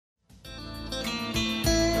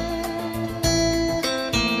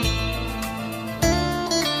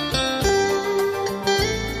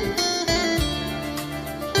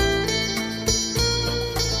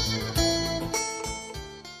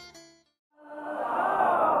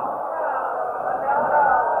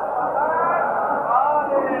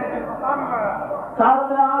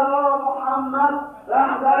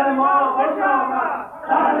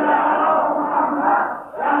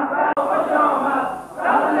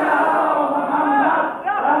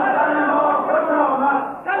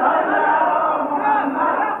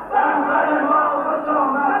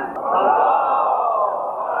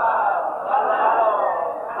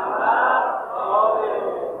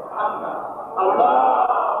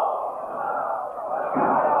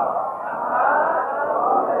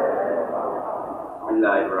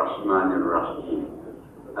الرحمن الرحیم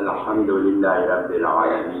الحمد لله رب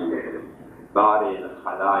العالمین بارئ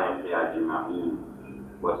الخلائق اجمعین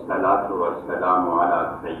والصلاة والسلام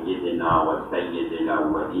علی سیدنا و سید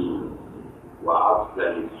الاولین و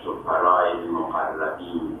افضل السفراء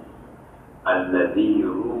المقربین الذی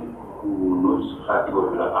روحه نسخة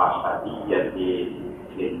الاحدیة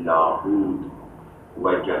فی اللاهوت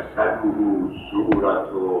و جسده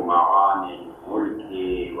صورة معانی الملك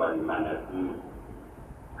والملكوت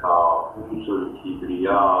كابوس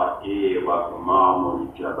الكبرياء وهمام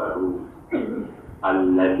الجبروت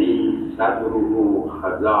الذي صدره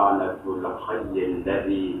خزانة الحي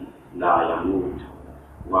الذي لا يموت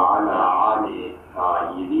وعلى آله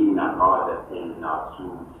الطاهرين قادة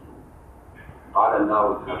الناسوت. قال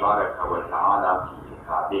الله تبارك وتعالى في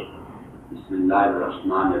كتابه بسم الله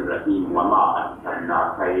الرحمن الرحيم وما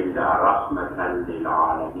أرسلناك إلا رحمة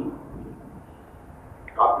للعالمين.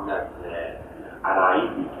 قبل از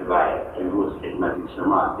عرایضی که باید امروز خدمت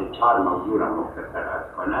شما سه چهار موضوع را مختصر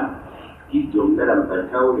عرض کنم، این جمله را به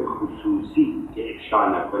طور خصوصی که افشا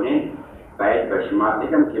نکنه باید به شما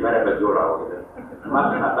بگم که برای به زور آوردم. ما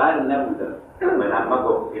خبر نبودم من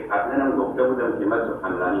قبلا هم گفته بودم که من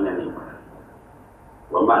سخنرانی نمی‌کنم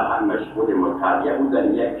و من هم مشغول مطالعه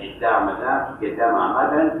بودم. یک عده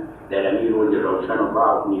آمدن در این روز روشن و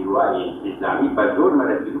با نیروهای اسلامی به زور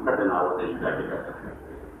مرا بیرون کردن آوردن اینجا که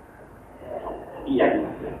این یک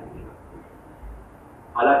مسئله.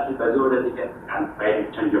 حالا که به زور دیگه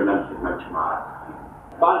باید چند جمله خدمت شما عرض کنم.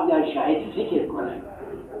 بعضی شاید فکر کنن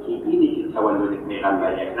که اینی که تولد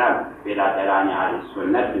پیغمبر اکرم برادران اهل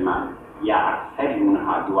سنت من یا اکثر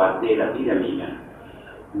اونها 12 ربیع میگن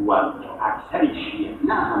و اکثر شیعه،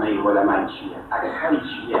 نه همه علماء شیعه، اکثر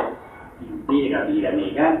شیعه 13 ربیع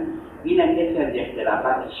میگن. این یکی از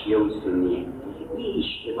اختلافات شیعه و سنیه. این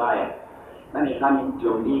اشتباهه. من همین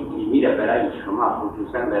جمله میره برای شما،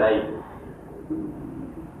 خصوصا برای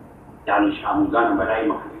دانش آموزان و برای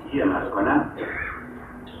محصلین عرض کنم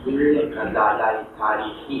که قضایای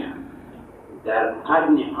تاریخی در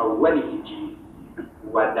قرن اول هجری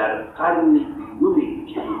و در قرن دوم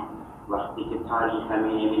هجری وقتی که تاریخ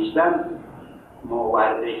نوشتن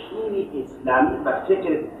مورخین اسلامی به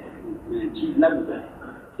فکر چیز نبودن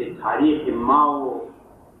که تاریخ ما و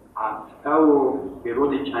هفته و به روز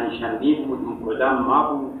چندشنبه بود، کدام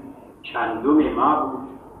ما بود، چندم ما بود،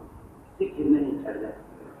 فکر نمی‌کردن،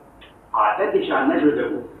 عادتشان نشده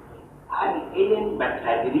بود. هر علم به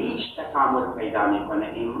تدریج تکامل پیدا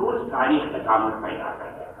میکنه. امروز تاریخ تکامل پیدا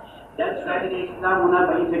کرده. در صدر اسلام اونا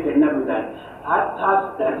به این فکر نبودن.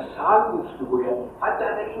 حتی در سال گفتگوی، حتی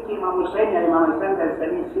در اینکه امام حسین یا امام حسین در سال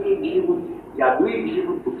 3 هجری بود یا 2 هجری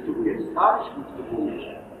بود، گفتگوی سالش گفتگو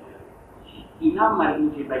میشه. اینا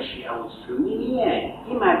مربوط به شیعه و سنی نیه.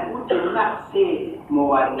 این مربوط به نقص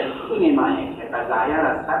مورخین مایه که قضایه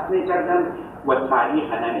را ثبت میکردن و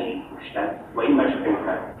تاریخ نمی‌نوشتن و این مشغول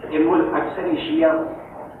کرد. امروز اکثر شیعه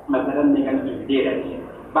مثلا میگن 17 ربیع،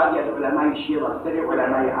 بعضی از علمای شیعه و اکثر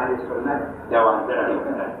علمای اهل سنت 12 ربیع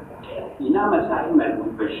میگن. اینا مسائل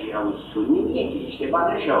مربوط به شیعه و سنی نیه که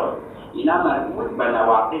اشتباه نشود. اینا مربوط به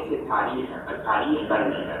نواقص تاریخ، به تاریخ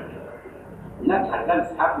برمیگرده. نکردن،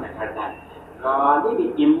 ثبت نکردن.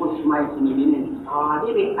 غالب امروز شما که میبینید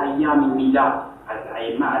غالب ایام میلاد از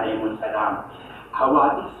ائمه علیهم السلام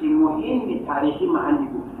حوادث مهم تاریخی محلی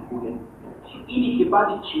گفتگوه. اینی که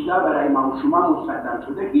بعضی چیزا برای ما و شما مسلم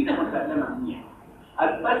شده هیچ مسلم نیست. از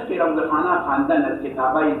بس که روزخانه خواندن از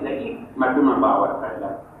کتابای ضعیف مردم باور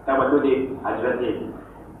کردن. تولد حضرت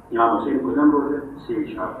امام حسین کدام روزه؟ 3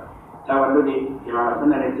 شعبان. تولد امام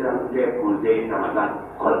حسن علیه السلام روز 15 رمضان.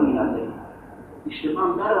 خود می‌نازه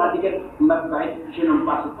اشتباه داره و دیگر من باید پیشنم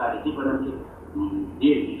بحث تاریخی کنم که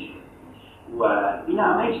دیر میشه و این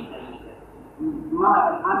همه ما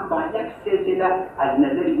الان با یک سلسله از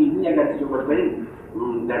نظر علمی اگر صحبت کنیم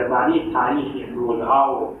درباره تاریخ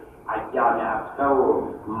روزها و ایام هفته و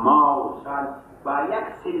ماه و سال با یک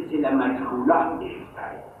سلسله مجهولات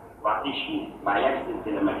گرفتاره. وقتش نیست، با یک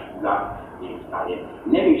سلسله مجهولات گرفتاره.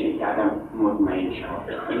 نمیشه که آدم مطمئن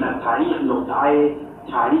شود. این تاریخ نقطه‌های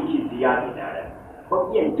تاریخی زیادی داره. خب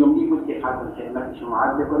یک جمعی بود که خواستم خدمت شما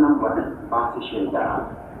عرض کنم و بحثش دارم.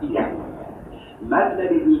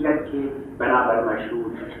 مطلب دیگر که بنابر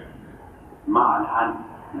مشهور ما الان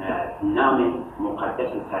نام مقدس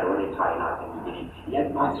سرور کائنات میگیریم.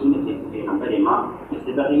 یک بحث اینه که پیغمبر ما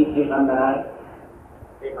مثل بقیه پیغمبر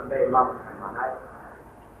ما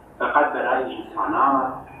فقط برای انسان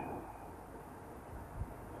آمد.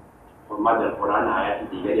 خب ما در قرآن آیات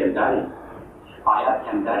دیگری هم داریم. آیات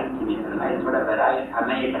هم داریم که می‌فرماید تو را برای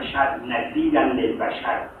همه بشر نذیرا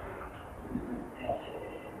للبشر.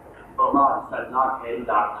 وما ارسلناک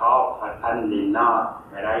الا کافة للناس،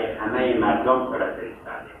 برای همه مردم تو را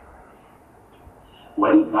فرستاده.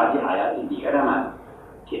 ولی بعضی آیات دیگر هم هست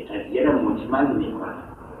که قضیه را مجمل میکنه.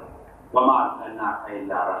 وما ارسلناک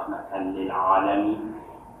الا رحمة للعالمین.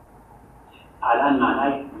 الان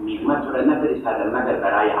معنی میگم تو را نفرستادم مگر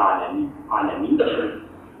برای عالمین.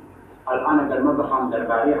 الان اگر من بخوام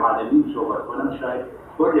درباره عالمین صحبت کنم شاید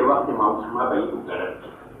کل وقت ما و شما به این بگذرد.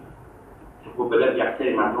 خب بلد یک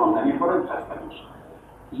سری مردم هم نمیخورن خسته میشه.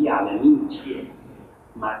 این عالمین چیه؟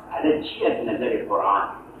 مسئله چی از نظر قرآن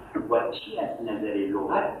و چی از نظر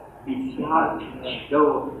لغت بسیار پیچیده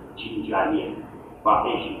و جنجالیه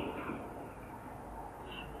واقعی.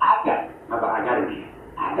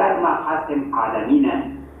 اگر ما خواستیم عالمین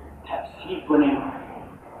تفسیر کنیم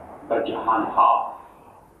به جهانها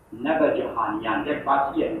نه به جهانیان، یک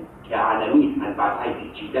بحثیه که عالمین از بحثهای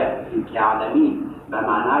پیچیده که عالمین به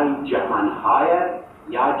معنای جهانهای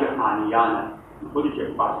یا جهانیان خودش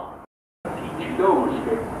یک بحث پیچیده و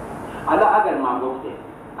مشکل. حالا اگر ما گفتیم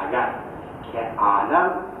اگر که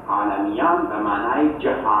عالمیان به معنای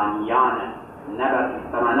جهانیان نه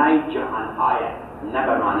به معنای جهانهای نه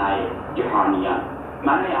به معنای جهانیان،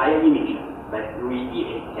 معنای آیه میشه و روی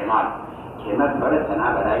احتمال که من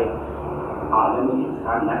تنها برای عالم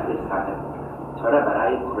انسان نفرستاده، تو را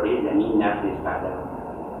برای کره زمین نفرستاده.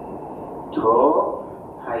 تو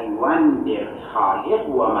پیوند خالق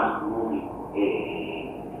و مخلوقی.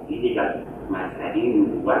 این دیگر مسئله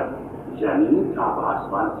نبوت زمین تا به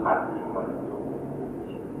آسمان فرق میکنه.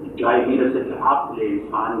 جای میرسه که عقل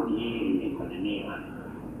انسان گیر میکنه نیمانه.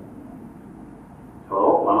 تو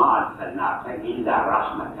و ما ارسلناک الا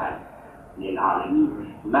رحمة للعالمین.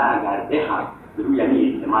 ما اگر بخواد روی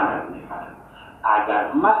یعنی احتمال از میکنم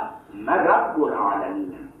اگر ما رب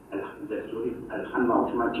العالمین الحمد و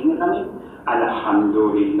شما چی میخوانید؟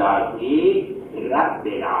 الحمدلله رب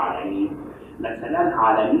العالمین. مثلا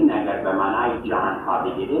عالمین اگر به معنای جهانها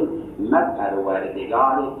بگیریم، ما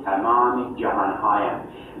پروردگار تمام جهانهایم،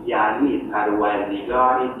 یعنی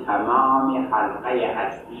پروردگار تمام حلقه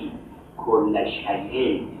هستی، کل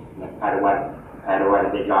شیء،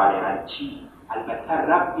 پروردگار هر چی.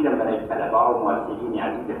 البته رب دیدم برای طلبه و موسیقین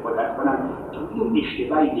عزیز خودت کنم تو این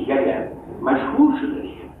اشتباه دیگری هست مشهور شده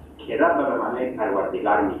دیگه که رب به معنای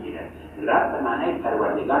پروردگار میگیره. رب به معنای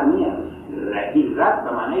پروردگار نیست، رب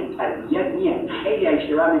به معنای تربیت نیست. خیلی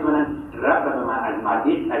اشتباه میکنن رب به معنای از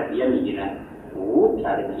ماده تربیت میگیرن. او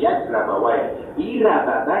تربیت ربوه، این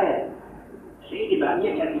ربوه خیلی به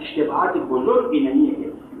یک از اشتباهات بزرگ اینه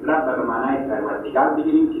که رب به معنای پروردگار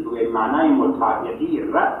بگیریم که به معنای مطابقی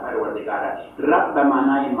رب پروردگاره. رب به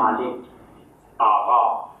معنای مالک،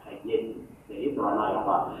 آقا، سید معنای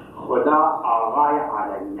آقا. خدا آقای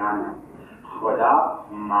عالمیانه، خدا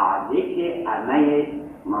مالک همه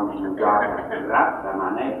موجودات. رب به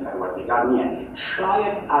معنای پروردگار نیه.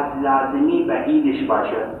 شاید از لازمی بعیدش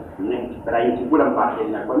باشه، برای اینکه بودم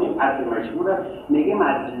باطل نکنیم از مشهوره میگیم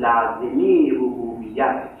از لازمی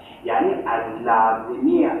ربوبیت، یعنی از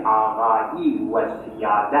لازمی آقایی و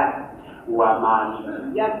سیادت و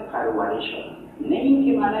مالکیت پرورش، نه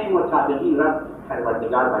اینکه معنای مطابقی رب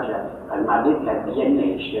پروردگار باشه. از معنی تربیه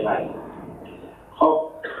نه، اشتباهی. خب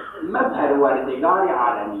ما پروردگار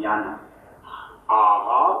عالمیان،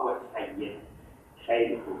 آقا و سید.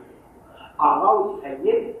 خیلی خوب. آقا و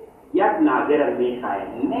سید یک ناظر میخواه،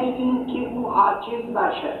 نه اینکه او عاجز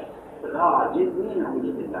باشه. خدا عاجز نیست،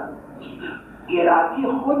 نموده بزن ارادی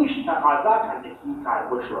خودش تقاضا کرده که این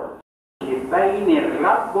کار بشود که بین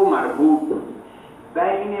رب و مربوط،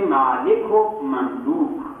 بین مالک و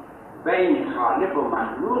مملوک، بین خالق و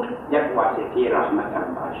مخلوق یک واسطه رحمت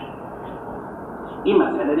هم باشه. این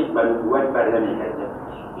مسئله دیگه به نبوت برده میکرده.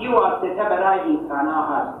 این واسطه برای انسان ها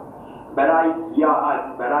هست، برای گیاه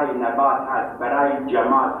هست، برای نبات هست، برای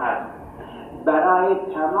جماد هست، برای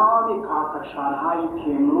تمام کاهکشان هایی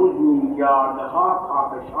که امروز میلیاردها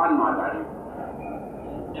کاهکشان ما داریم.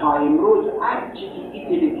 تا امروز هر چیزی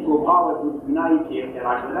این تلسکوپ ها و دوربینایی که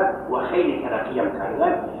اختراع شده و خیلی ترقی هم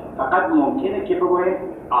کرده، فقط ممکنه که بگویم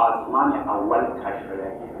آسمان اول کشف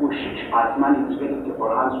شده. و 6 آسمان دیگری که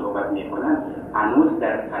قرآن صحبت میکنن هنوز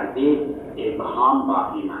در پرده ابهام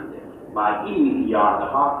باقی مانده. با این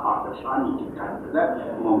میلیاردها کاهکشانی که کشف شده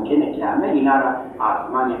ممکنه که همه اینا را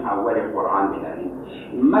آسمان اول قرآن بدانیم.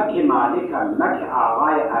 ما که مالکم، ما که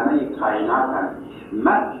آقای همه کائناتم،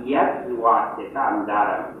 ما یک واسطه هم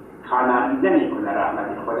دارم. کانالیزه میکنه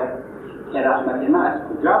رحمت خودت که رحمت ما از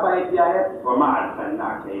کجا باید بیاید؟ و ما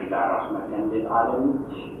ارسلناک الا رحمة للعالمین.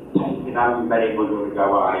 پیغمبر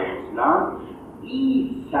بزرگوار اسلام این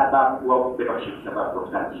سبب و ببخشید سبب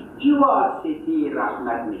گفتن این واسطه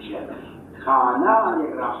رحمت میشه. کانال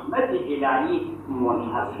رحمت الهی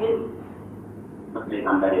منحصر به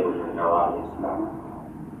پیغمبر بزرگوار اسلام.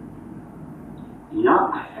 اینا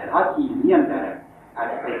اثراتی علمی داره. از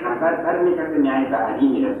پیغمبر برمیگرده میای به علی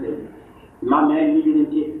میرسه. ما میبینیم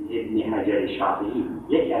که ابن حجر شافعی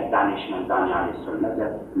یکی از دانشمندان اهل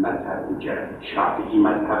سنت مذهب شافعی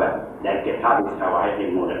مذهب در کتاب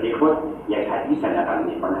صواعق مولوی خود یک حدیث نقل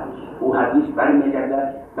میکنه. او حدیث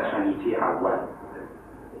برمیگرده به خلیفه اول.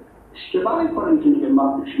 اشتباه میکنیم که میگه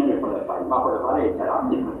ما دشمن خلفای ما خلفا را احترام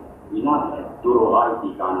میکنیم. اینا دروغ‌های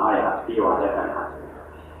بیگانه‌های هستی و عادتن هست.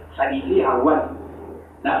 خلیفه اول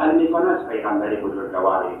نقل میکنه از پیغمبر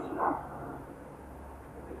بزرگوار اسلام.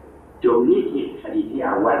 جمله که خلیفه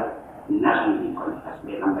اول نقل میکنه از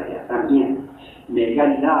پیغمبر اسلام اینه،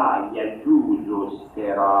 میگه لا یجوز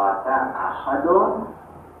صراط احد،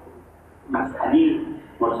 مسئله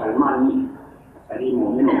مسلمان نیست، مسئله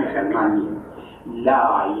مؤمن و مسلمان نیست،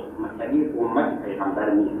 لا مسئله امت پیغمبر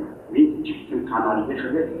نیست، نیست چیزی کانالیزه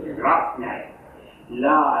شده راست نه.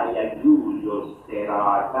 لا یجوز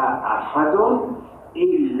صراط احد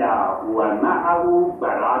الا و معه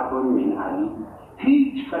برات من علی.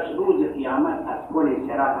 هیچ کس روز قیامت از کل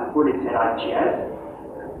صراط چی است؟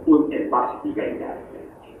 اون الباس دیگری داره.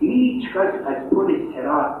 هیچ کس از کل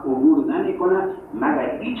صراط عبور نمیکنه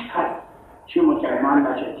مگر هیچ کس، چه مسلمان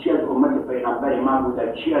باشه، چی از امت پیغمبر ما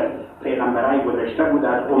بوده، چی از پیغمبرای گذشته بوده،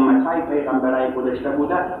 از امتهای پیغمبرای گذشته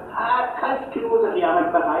بوده، هر کس که روز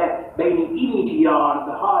قیامت بخواهد بین این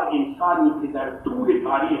میلیاردها انسانی که در طول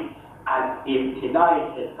تاریخ از ابتدای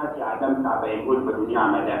خلقت آدم تا به امروز به دنیا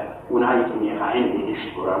آمده، اونایی که میخواهند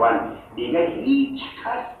بهشت روان، دیگه هیچ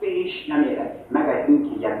کس بهش نمیره مگر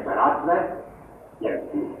اینکه یک برات و یک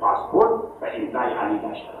پاسپورت و امضای علی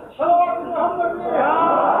داشته باشه.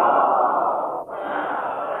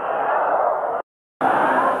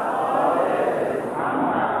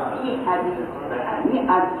 این حدیث به همین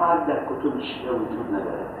الفاظ در کتب شیعه وجود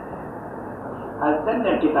نداره. اصلا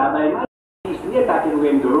در کتابای ما نیه تا که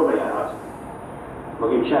بگویم دروغ یا راست،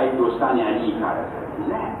 بگویم شاید دوستان علی کار کرد.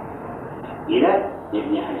 نه، ایره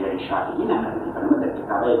ابن حجر شافعی نقل می‌فرماید در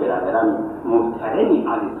کتابای برادران محترمی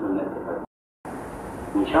اهل سنت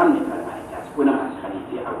نشان می‌فرماید که از اونم از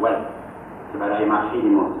خلیفه اول که برای ما خیلی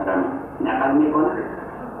محترم نقل می‌کنه،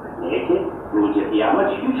 میگه که روز قیامت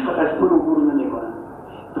هیچ کس از اون عبور نمی‌کنه.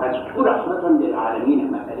 پس تو رحمت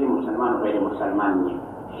للعالمین، مسئله مسلمان و غیر مسلمان نیست.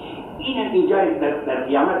 این اینجا در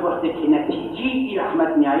قیامت وقتی که نتیجه این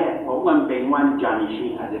رحمت میآید و اون به عنوان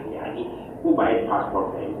جانشین حضرت علی، او باید پاسپورت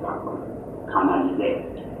امضا کنه، کانالیزه.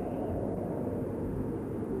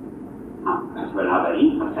 پس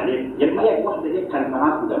بنابراین مسئله یک وقت یک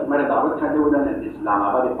کنفرانس بودم، مرا دعوت کرده بودن از اسلام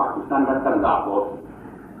آباد پاکستان، رفتم لاهور،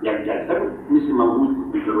 یک جلسه بود مثل موجود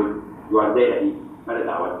بود بجرد جوانده رهی، مرا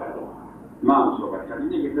دعوت کرده بود. ما هم صحبت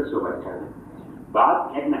کردیم، یک دو صحبت کردیم. بعد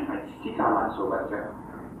یک نفر که آمد صحبت کرد،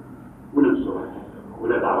 اونم صحبت کرد،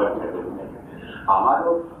 اونم دعوت کرده بوده. آمد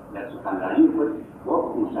و در سخنرانی بود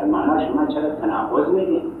و مسلمان شما چرا تناقض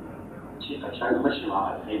میگه؟ چه قشنگ خوش شما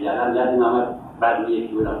آمد، خیلی الان یادم آمد بعد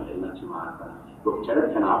یکی بودم خدمت شما کنم. گفت چرا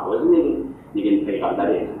تناقض میگه؟ میگن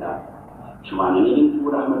پیغمبر اسلام، شما نمیگین که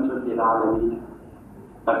او رحمت للعالمین؟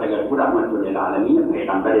 پس اگر او رحمت للعالمین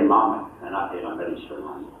پیغمبر ما نه پیغمبر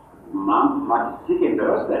شما، ما کسی که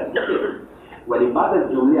درست درسته، ولی بعد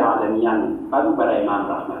از جمله عالمیان بعد برای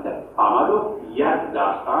امام رحمت آمد و یک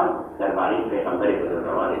داستان درباره پیغمبر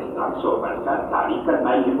بزرگوار اسلام صحبت کرد، تعریف کرد.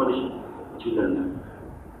 من این خودش چیز نه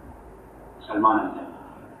مسلمان نه.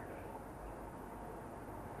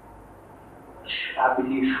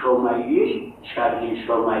 شبلی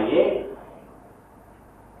شمیه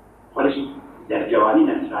خودش در جوانی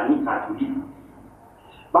نصرانی کاتولیک،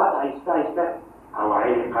 بعد آهسته آهسته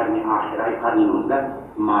اوایل قرن آخرای قرن 19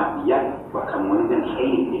 مادیت و کمونیسم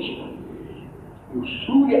خیلی پیش کرد،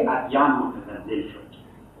 اصول ادیان متزلزل شد.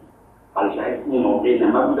 حالا شاید اون موقع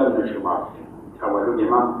نه من بودم نه شما، تولد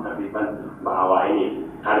من تقریبا به اوایل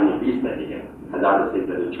قرن 20 دیگه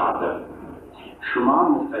 1314. شما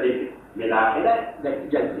مختلف بالاخره در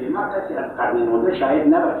جلسه ما کسی از قرن 19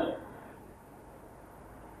 شاید نباشه،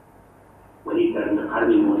 ولی در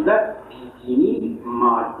قرن 19 بیدینی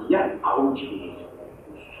مادیت اوج گرفت،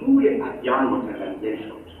 اصول ادیان متزلزل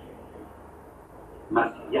شد،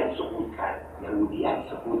 مسیحیت سقوط کرد، یهودیت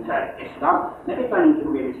سقوط کرد، اسلام نمیتونیم که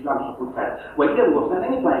روی اسلام سقوط کرد، ولی در گفتن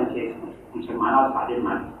نمیتونیم که مسلمان ها صادر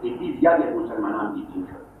من یکی زیاد یک مسلمان هم دیدیم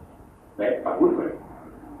شد. باید قبول کنیم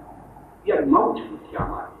یک موج بود که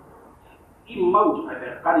آمد. این موج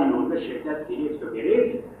در قرن 19 شدت گرفت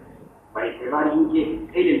و اعتبار اینکه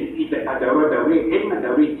علم دوره علم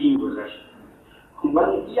دوره دین گذشت،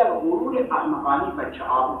 ولی یک غرور احمقانی بچه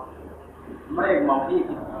ها بود. ما یک موقعی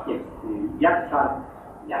که یک سال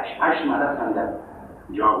 8 مدرسه در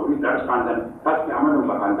جاوری درس خواندم. پس که آمدم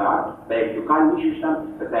به قندهار به یک دکان میشستم،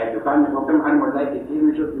 به صاحب دکان میگفتم هر مردایی که تیر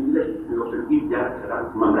میشد میگفتم این درس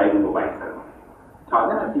کردم ممرای موبایل کردم.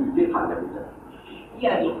 تازه من سیزی خانده بودم.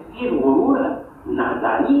 یعنی این غرور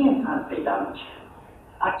نادانی انسان پیدا میشه.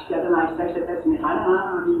 هرچی که آدم آهسته دست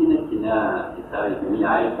میخوانه میبینه که نه حسابی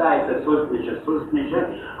آهسته سست میشه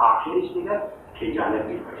آخرش دیگه خجالت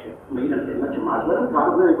میکشه. میگم که من چه معذرم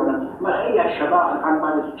تعارف نمیکنم. من خیلی از شبا الان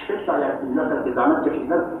بعد از 40 سال از میلاد که زحمت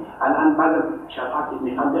کشیدم، الان بعد از شبا که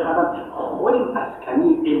میخوام بخوابم خودم از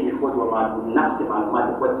کمی علم خود و نفس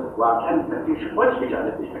معلومات خود واقعا پیش خود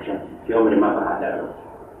خجالت میکشم که عمر من به هدر رفت.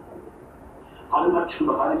 حالا من چون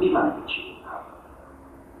به حالا میفهمم که چی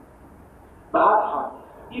به هر حال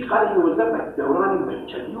این قرن 19 به دوران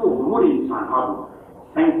بچگی و امور انسان ها بود.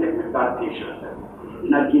 ساینس یک مقدار پیش رفته،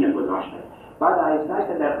 اینا دین گذاشته. بعد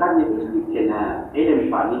آهسته در قرن 20 که نه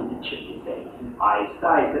علم فهمید چه چیزه،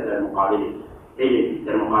 آهسته در مقابل علم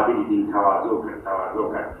در مقابل دین تواضع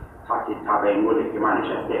کرد تا که تا به امروز که ما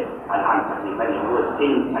نشسته الان تقریبا امروز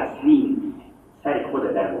علم تسلیم سر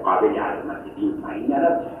خود در مقابل عظمت دین پایین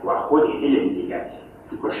نرد و خود علم دیگر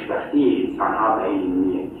خوشبختی انسان ها به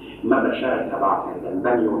علمیه. من بشر تباه کردن،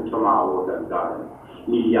 بنی و تو معوضم دارم،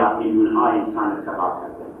 میلیون ها انسان تباه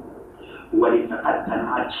کردن، ولی فقط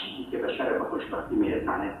تنها چیزی که بشر به خوشبختی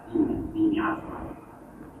میرسانه دینی آسمان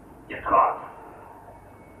اقرار.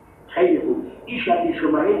 خیلی خوب. این شکل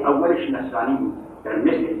شبهه اولش نصرانی بود در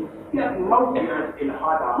مصر، یک موضوع از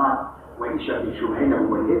الحاد آمد و این شکل شبهه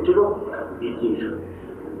نمونده جلو دین شد.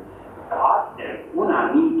 بعد در اون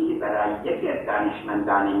آنی که برای یکی از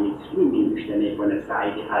دانشمندان مصری می میکنه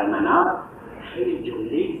سعید المنار خیلی جمله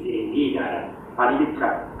ذهنی دارد. ولی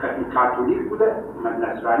کاتولیک بوده،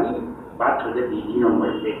 نصرانی، بعد شده بیدین و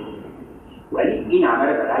ملحد. ولی این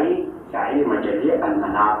عمل برای سعید مجله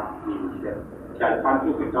المنار می نوشته که الان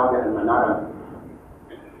این کتاب المنار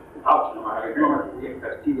هم یک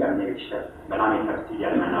تفسیری هم نوشته به نام تفسیر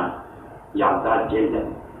المنار، 11 جلد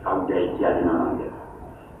او جایتی از نمانده.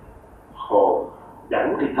 خب در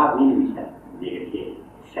اون کتاب می نویسن میگه که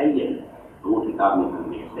سید اون کتاب می کنه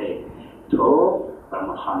میگه سید تو و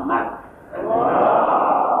محمد و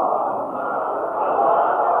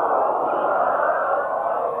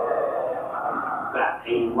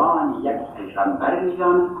عنوان یک پیغمبر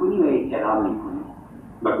نگاه میکنی و احترام میکنی.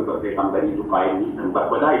 مگه به پیغمبری تو قائل نیستم، به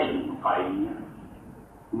خدایش تو قائل نیستم،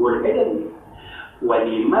 ملحد نیست.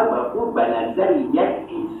 ولی من به نظر یک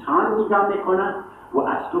انسان نگاه میکنم و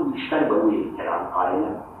از تو بیشتر به اون احترام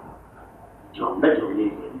قائلم. جمله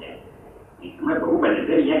زنده. من به اون به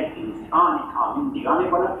نظر یک انسان کامل نگاه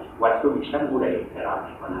میکنم و از تو بیشتر او را احترام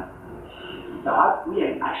میکنم. بعد او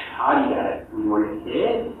یک اشعاری دارد،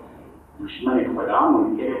 ملحد، دشمن خدا،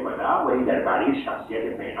 منکر خدا، ولی درباره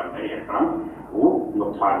شخصیت پیغمبر اکرم او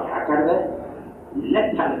مطالعه کرده،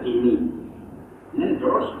 نه تلقینی، نه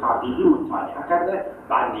درست تابعی مطالعه کرده.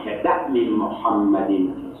 بعد میگه دعم محمد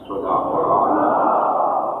صدا قرآن،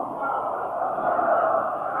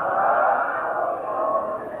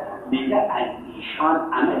 میگه از ایشان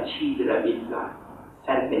همه چیز را بگذار،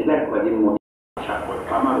 سرپنزر کنیم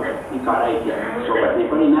این کارهایی که صحبت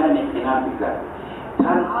میکنی اینا را کنار بگذار.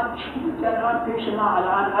 تنها چیز تنها پیش ما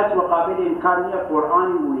الان از و قابل امکانی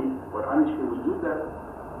قرآن بوده، قرآنش که وجود داره.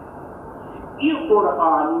 این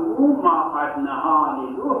قرآنی او ما قد نهان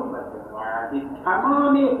لحبت وعد،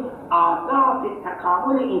 تمام آداب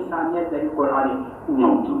تکامل انسانیت در این قرآن او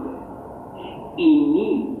موجوده.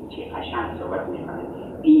 اینی که قشنگ صحبت میکنه،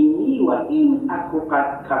 اینی و این اکو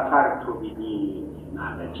قد کفرت بدینی،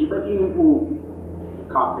 معنی چی بدین او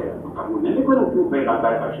کافر قبول نمیکنم که او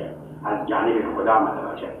پیغمبر باشه، از جانب خدا آمده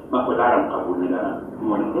باشه، من خدا را قبول ندارم.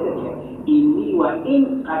 ملحده که اینی و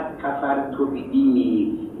این قد کفرت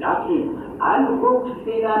بدینی لکن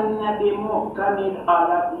الحکفرن بمحکم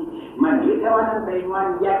الآلاتی، من میتوانم به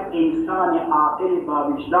عنوان یک انسان عاقل با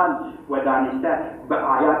وجدان و دانسته به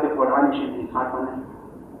آیات قرآنش انتظار کنم.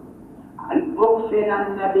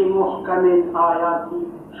 الحکفرن بمحکم الآیاتی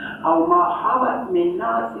او ما حوت من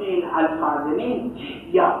ناصر الالفاظ من،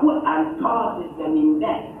 یا او الفاظ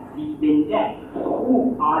زمینده زیبنده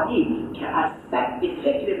خوب عالی که از سطح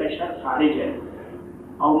فکر بشر خارجه.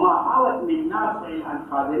 او ما حوت من ناصر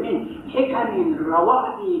الالفاظ من حکم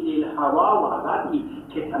روادی للهوا و عذاتی،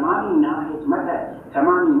 که تمام اینا حکمت،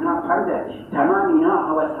 تمام اینا فرد، تمام اینا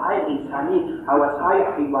حواسهای انسانی، حواسهای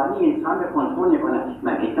حیوانی انسان به کنترل میکنه.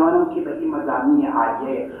 من میتوانم که به این مضامین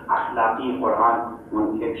عالیه اخلاقی قرآن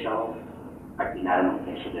منکر شوم؟ وقتی اینا رو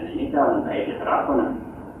منکر شده نمیتوانم به اقرار کنم.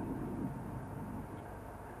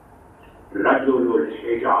 رجل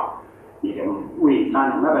الحجاب میگه او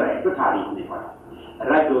انسان همه برای تو تعریف میکنه.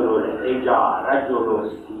 رجل الحجا رجل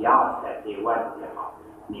السیاست و الدفاع.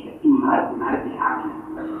 میگه این مرد عقل،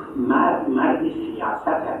 مرد سیاست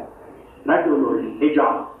هست. رجل الحجا،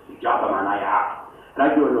 حجا به معنای عقل،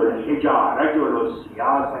 رجل الحجا رجل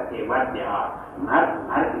السیاست و الدفاع.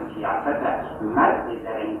 مرد سیاست هست، مرد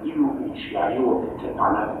زرنگی و هوشیاری و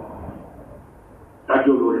فطانت.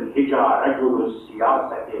 رجل الحجا رجل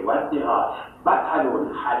السیاست و الدفاع بطل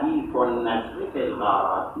حلیف النصر فی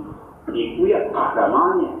الغارات. نیکوی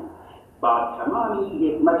قهرمانه با تمامی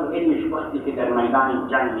حکمت و علمش وقتی که در میدان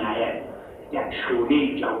جنگ میآید یک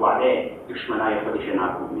شعله جواله دشمنای خودش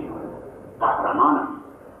نابود میکنه. قهرمانه.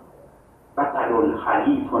 بطل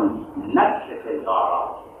حلیف النصر فی الغارات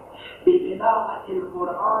بتلاوة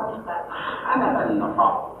القرآن قد خلب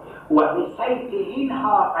النفاق و بسیف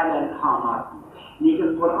انها علی الهامات.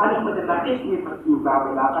 لیکن قرآن خود به اسم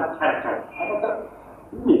بلاغت ترک کرد.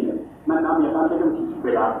 میگه من نام یکم بگم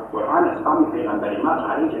که قرآن اسلامی پیغمبری ما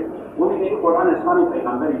خارجه. او میگه قرآن اسلامی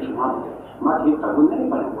پیغمبری شما میگه ما که قبول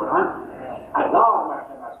نمیکنیم. قرآن 1000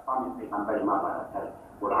 مرتبه اسلامی پیغمبری ما بالاتر.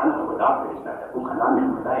 قرآن خدا فرستاده، او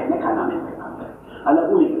کلام خدای نه کلام پیغمبر. حالا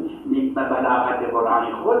او میگه به بلاغت قرآن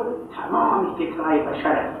خود تمام فکرهای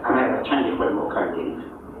بشر امر چند خود محکم گرفت.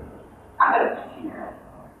 امر تفسیر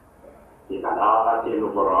ببلاغة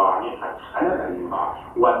القرآن قد خلق النفاق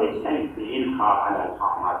وبسيف انها على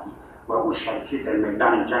الهامات. و او شمشیر در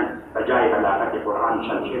میدان جنگ و جای بلاغت قرآن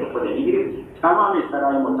شمشیر خود میگیرد، تمام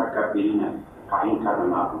سرای متکبرین پایین کرد و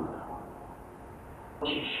نابود.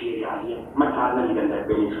 چه شیری عالیه. من تا ندیدم در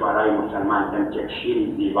بین شعرای مسلمان کم چه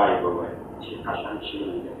شیری زیبایی بود. چه قشنگ شیر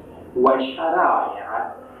میگه. و شرایع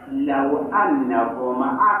لو انهم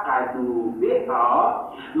عقدوا بها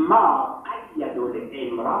ما قید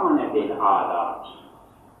الامران بالعادات.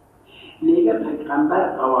 میگه پیغمبر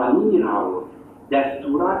قوانین را آورد،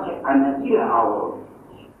 دستورات عملی را آورد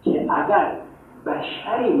که اگر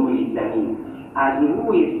بشر روی زمین از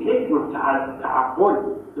روی فکر و تعقل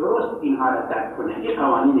درست اینها را درک کنه، این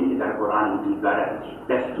قوانینی که در قرآن وجود دارد،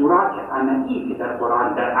 دستورات عملی که در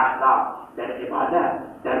قرآن، در اخلاق، در عبادت،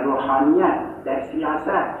 در روحانیت، در سیاست،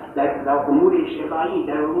 در امور اجتماعی،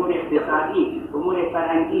 در امور اقتصادی، امور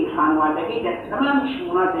فرهنگی، خانوادگی، در تمام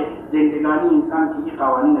شؤونات زندگانی انسان که این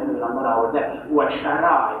قوانین پیغمبر آورده. و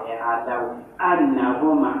شرایع لو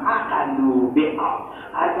انهم عقلوا بها،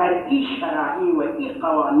 اگر این شرایع و این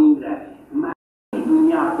قوانین را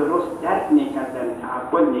دنیا درست درک میکردن،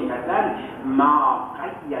 تعقل میکردن، ما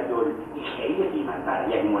قیدون. خیلی قیمت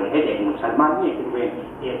داره. یک ملحد، یک مسلمانیه که روی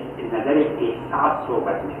نظر احساس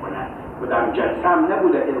صحبت میکنن. کدام جلسه هم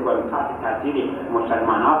نبوده که روی تحت تاثیر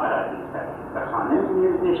مسلمان ها قرار گرفتن، به خانه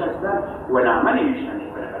نشستن و نامه نوشتن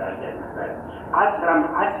میکنه برای جلسه. عصرم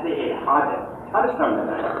عصر الحاده، ترسم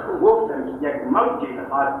نداره. گفتم که یک موج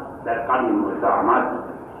الحاد در قرن مورد آمد،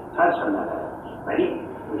 ترسم نداره. ولی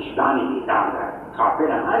وجدانی بیدار داره.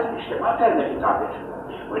 کافر هم هست، اشتباه کرده که کافر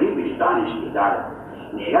شده، ولی وجدانش بیدار.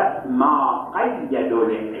 میگه ما قید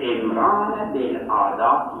الامران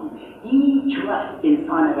بالعاداتی. هیچ وقت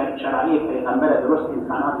انسان اگر شرایع پیغمبر درست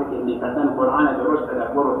انسان ها فکر میکردن، قرآن درست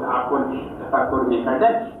تدبر و تعقل تفکر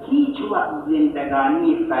میکردن، هیچ وقت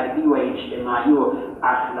زندگانی فردی و اجتماعی و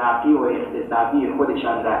اخلاقی و اقتصادی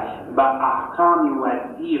خودشان را با احکام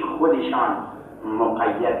وضعی خودشان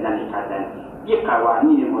مقید نمیکردن. این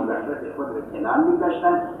قوانین مزخرف خود را کنار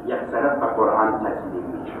می‌گذاشتن، یک طرف به قرآن تسلیم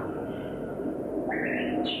می‌شد.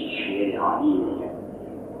 چه شعر عالی میگه.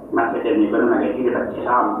 من فکر می‌کنم اگر این را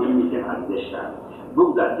کلام دل می‌شه ارزش دارد.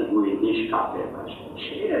 بگذار که گویندش کافر باشه.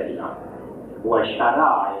 شعر دیگر. و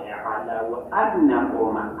شرایع لو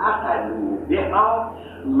انهم عقلوا بها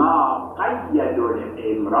ما قیدوا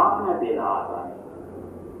الامران بالعادات.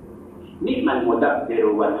 نعم المدبر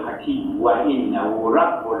والحكيم وإنه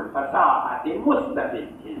رب الفصاحة مصطفى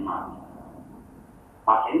الكلمات.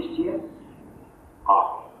 آخرش چیه؟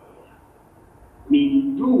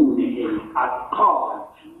 من دونه الأثقال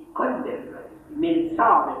في كل من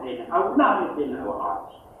سابق أو لاحق أو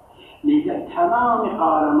آتی. میگه تمام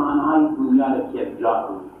قهرمان‌های دنیا را که ابلاغ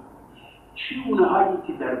بود، چونهایی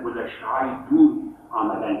که در گذشته‌های دور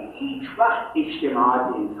آمدن، هیچ وقت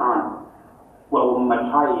اجتماعات انسان و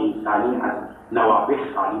امتهای انسانی از نوابغ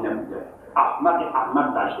خالی نبوده.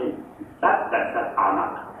 احمق داشته 100% احمق،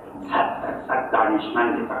 100%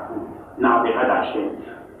 دانشمند فکور، نابغه داشته،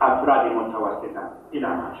 افراد متوسط هم. اینا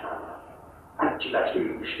ماشاءالله هرچی داشته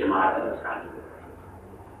اجتماعات انسانی.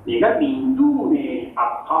 میگه من دون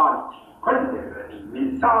ابطال کل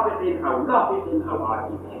من سابق او لاحق او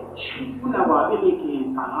آتی. چی اون نوابغی که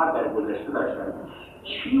انسان‌ها در گذشته داشتن،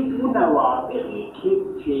 چی اون نوابغی که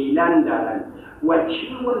فعلا دارن و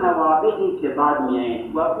چی اون نوابغی که بعد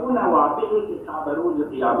میآید و اون نوابغی که تا به روز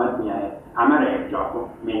قیامت میآید. همه را ارجاع کن،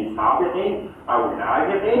 من سابقه او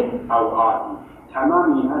لاحقه او آتی،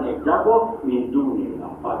 تمام اینا را ارجاع کن، من دون اینا،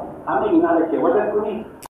 همه اینا را که وزن کنی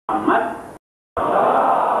محمد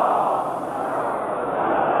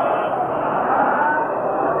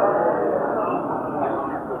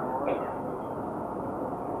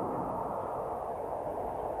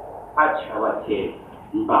حد شود که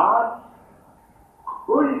بعد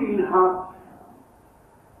کل اینها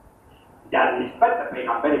در نسبت به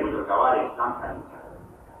پیغمبر بزرگوار اسلام تعیین کرد.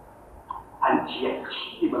 هنچی یک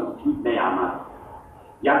چیزی وجود نیامد.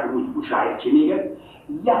 یک روز او شاید چی میگه؟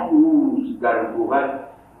 یک روز در بود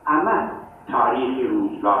اما تاریخ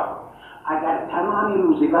روزگار. اگر تمام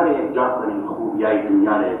روزگار ارجاع کنیم، خوبیای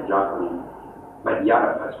دنیا را ارجاع کنیم، بدیا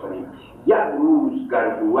را پس کنیم، یک روز در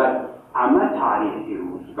بود اما تاریخ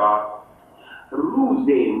روزگار، روز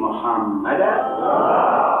محمد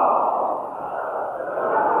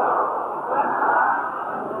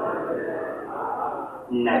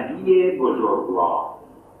نبی بزرگوار،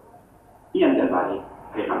 این درباره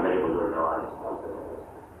پیغمبر بزرگوار است.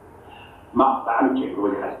 ما به همین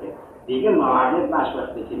روز هسته دیگه مواجد باش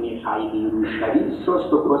وقتی که میخوایی بیرون شوی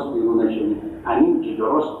سست و پست بیرون نشوی. همین که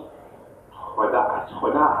درست خدا از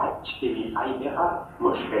خدا هر چی که میخوایی بخواه،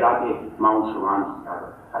 مشکلات ما و شما هم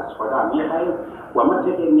از خدا میخواییم و من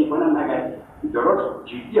فکر میکنم اگر درست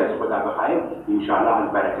جدی از خدا بخواهیم انشاءالله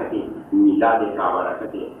از برکت میلاد و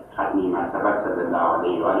برکت ختم مناسبت صلی الله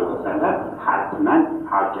علیه و آله و سلم حتما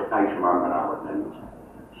حاجتهای شما برآورده میشه.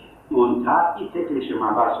 منتها این فکر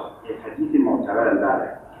شما باشه، یک حدیث معتبر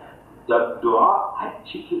داره، دعا هر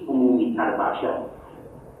چی که عمومی تر باشه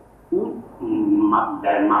اون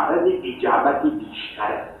در معرض اجابت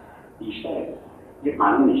بیشتره. یک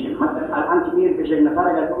معنی میشه. مثلا الان که میرد بشه نفر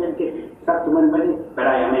اگر بگیم که 100 تومن بده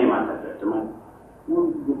برای همه من 100 تومن،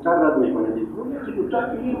 اون دوتر رد میکنه. اون یکی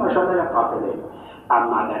دوتر که ماشاءالله یک قافله.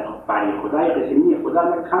 اما در برای خدای قسمی خدا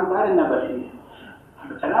نه کم داره نبخشید.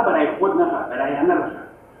 مثلا برای خود نه، برای همه باشه.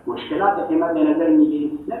 مشکلات که من در نظر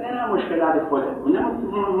میگیریم نه مشکلات خود،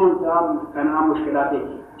 نه مشکلات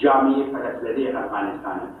جامعه فلسطین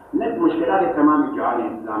افغانستان، نه مشکلات تمام جهان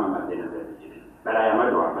اسلام مد نظر بگیریم. برای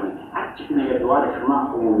همه دعا کنید. هر چی که دعا شما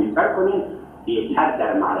عمومی تر کنید بهتر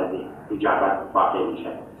در معرض اجابت واقع میشه.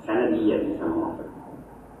 سندی حدیث موافق.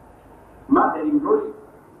 ما در این روز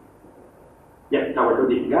یک تولد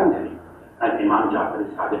دیگر داریم از امام جعفر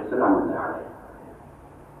صادق سلام الله علیه،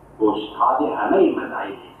 استاد همه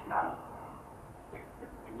مذاهب اسلام،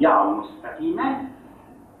 یا مستقیما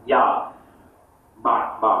یا با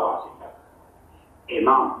واسطه.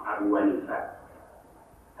 امام ابو حنیفه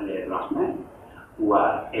علیه الرحمه و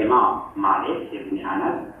امام مالک ابن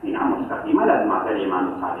انس اینا مستقیما از مذهب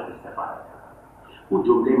امام صادق استفاده کرد. او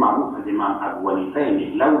جمله معروف از امام ابو حنیفه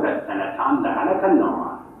لولا سنتان لهلك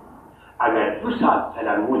النومان، اگر 2 سال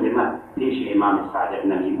تلمود من پیش امام صادق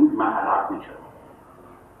نمی بود من هلاک میشد.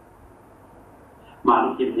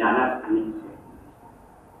 مالک ابن انس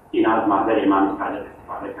این از مذهب امام صادق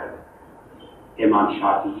استفاده کرده. امام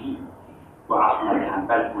شافعی و احمد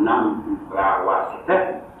حنبل اونم و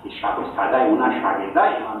واسطه که شاق استاده اونا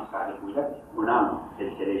شاگردای امام صادق بوده، اونم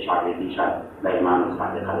سلسله شاگردی شد به امام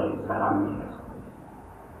صادق علیه السلام میرسد.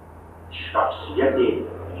 شخصیت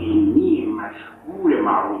علمی مشهور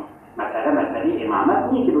معروف، مسئله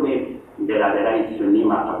امامت نیست که بگیم برادرای سنی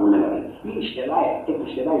ما قبول ندارن. این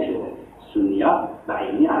اشتباه شده. سنی ها به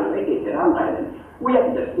علمی اهل بیت احترام قائلن. او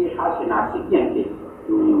یک دسته خاص ناسکی هستند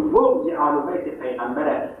که بغض اهل بیت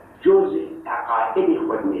پیغمبر جز عقاید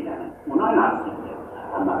خود میدانند. اونا ناسکی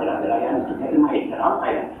اما برادرایان سنت ما احترام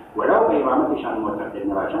قائلن، ولو به امامتشان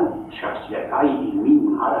معتقد نباشند شخصیت های علمی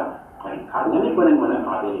اونها را انکار نمیکنن و نه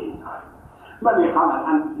قابل انکار. من میخوام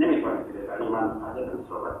الان نمیتونم که در من صادق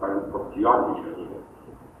صحبت کنم، خب زیاد میشه دیگه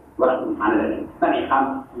وقت امتحانه داریم. من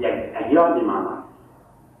میخوام یک اجیال امامان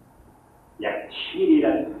یک شیری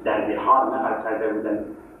را در بحار نقل کرده بودن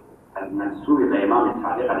از منصوب به امام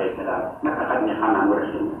صادق علیه السلام. من فقط میخوام امور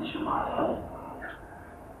خدمت شما هستم.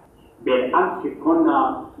 بالامس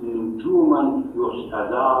كنا نجوما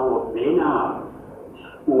يستضاء بنا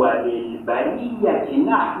وللبرية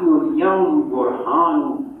نحن اليوم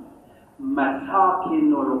برهان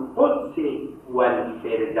مساكن القدس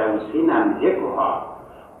والفردوس نملكها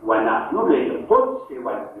ونحن للقدس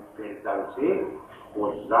والفردوس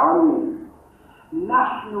خزان.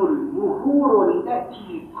 نحن البحور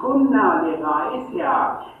التي كنا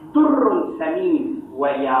لغائسها در ثمين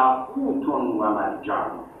وياقوت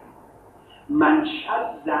ومرجان. من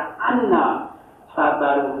شذ عنا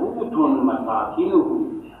فبرهوت مساكنه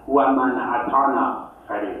ومن أتانا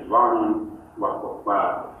فرضوان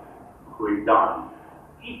وخلدان.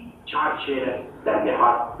 هیچ 4 شعر در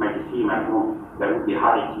بهار مجلسی مرحوم در اون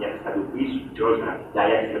بهاری که 120 جزء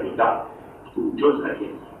در 110 جزء که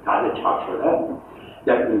تازه چاپ شده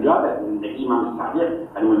در اونجا در زندگی امام صادق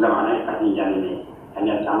در اون زمانه قدیم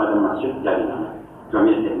یعنی از آمد مسجد جدید آمد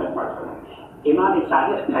جامعه خدمت مرسلم امام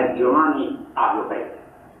صادق ترجمان اهل بیت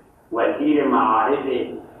وزیر معارف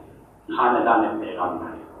خاندان پیغمبر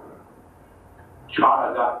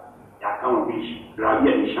 4000 یکم بیش راوی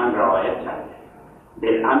ایشان روایت کرده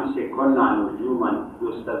بالامس کنا نجوما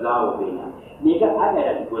یستضاء بنا میگه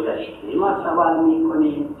اگر از گذشته ما سوال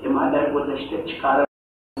میکنیم که ما در گذشته چیکار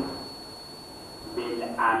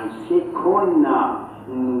بالامس کنا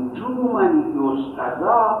نجوما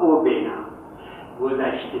یستضاء بنا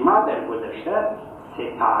گذشته ما در گذشته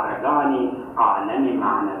ستارگان عالم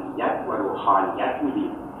معنویت و روحانیت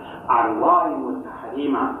بودیم ارواح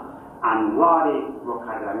متحریمه انوار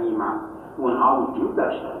مکرمیمه اونها وجود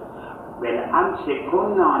داشتند بالامس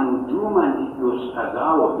کنا نجوما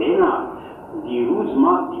یستضاء بنا دیروز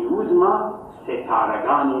ما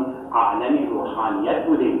ستارگان عالم روحانیت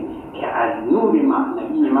بودیم که از نور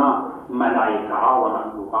معنوی ما ملائکه ها و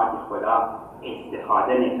مخلوقات خدا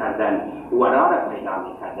استفاده میکردن ورا را پیدا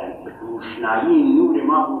میکردن روشنایی نور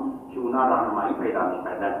ما بود که اونا راهنمایی پیدا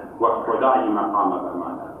میکردن و خدای مقام بر ما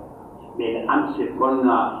داد بالامس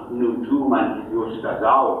کنا نجوما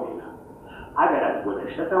یستضاء بنا اگر از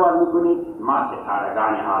گذشته سوال میکنید ما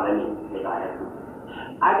ستارگان عالم هدایت بودیم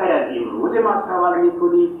اگر از امروز ما سوال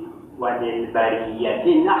میکنید و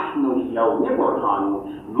للبریت نحن اليوم برهان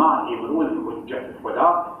ما امروز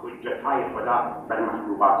حجتهای خدا بر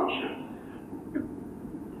مخلوقات شد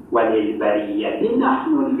وللبریت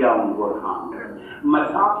نحن اليوم برهان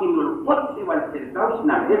مساکن القدس و الفردوس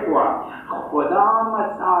نملکها خدا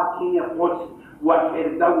مساکن قدس و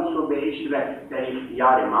فردوس و بهشت در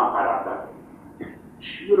اختیار ما قرار داد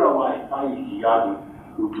چی روایت‌های زیادی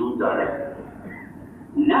وجود داره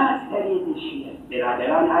نه از طریق شیعه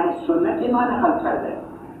برادران اهل سنت ما نقل کرده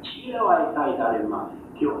چی روایت‌هایی داره ما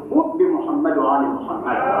که حب محمد و آل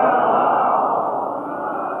محمد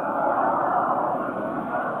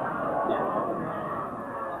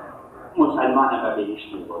مسلمان به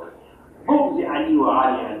بهشت می‌برد بغض علی و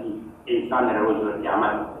آل علی انسان روز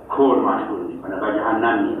قیامت کور مشغول میکنه و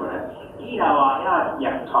جهنم میبرد این روایات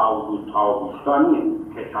یک تاووستانی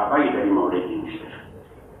کتابایی در این مورد نوشته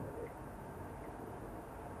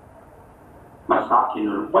مساکن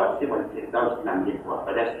القدس و الفردوس نملکها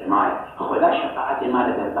به دست ما خدا شفاعت ما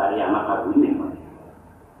را درباره ما قبول میکنه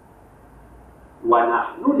و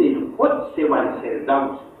نحن للقدس و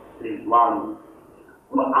الفردوس رضوان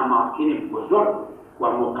او اماکن بزرگ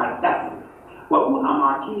و مقدس و او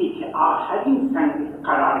اماکنی که آخرین سنگ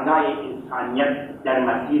قرارگاه انسانیت در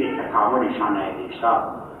مسیر تکاملشان نهیده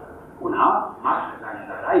اونها ما خزانه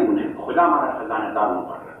دارای اونه خدا ما را خزانه دار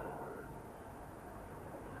مقرر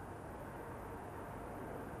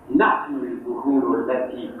نحن البحور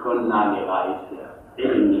التي كنا لغایتها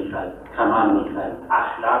علم میخواهیم کمال میخواهیم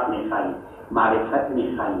اخلاق میخواهیم معرفت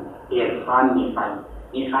میخواهیم عرفان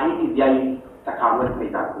میخواهیم که بیاییم تکامل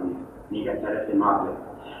پیدا کنیم میگه طرف ما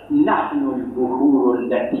نحن البحور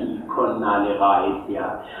التي كنا لغایتها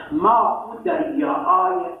ما او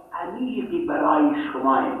دریاهای عمیقی برای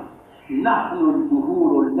شماییم نحن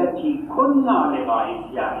البحور التي كنا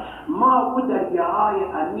لغایتها ما او دریاهای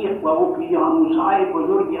عمیق و اقیانوس‌های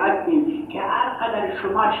بزرگی هستیم که هر قدر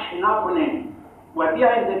شما شنا کنید و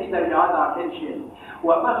بیایید در این دریاها داخل شید و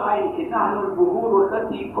بخواهید که نحن البحور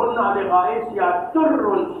التي كنا لغایتها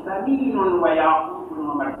در ثمین و یاقوت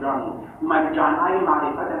و مرجانهای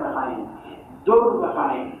معرفت بخواهید در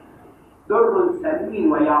بخواهید در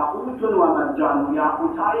ثمین و یاقوت و مرجان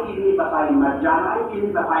یاقوتهای ایلی بخواهید مرجانهای ایلی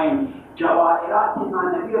بخواهید جواهرات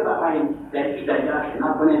معنوی رو بخواهید در این دریا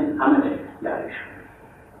شنا کنید همه در اختیارش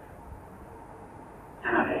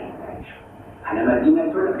همه مدینه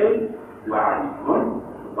الخیر و علم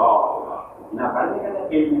با نفر میکنه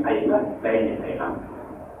علم قیمت بین پیغمبر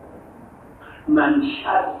من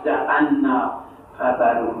شد عنا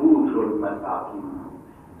فبرهوت المساکین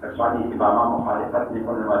کسانی که با ما مخالفت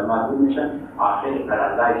میکنه و معذور میشن آخر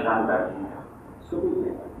قراردادشان بر ثبوت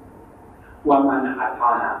میکنه و من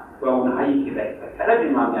عطانا و اونهایی که در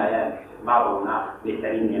طرف ما میآید ما و اونا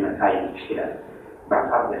بهترین نعمتهای مشکل است بر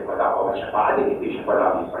فضل خدا و شفاعتی که پیش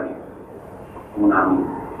خدا میکنیم اونم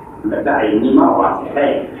در عینی ما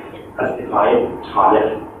واسطه استفای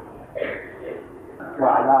خالق و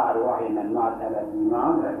علی ارواح من مات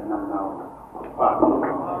الایمان رحمنا الله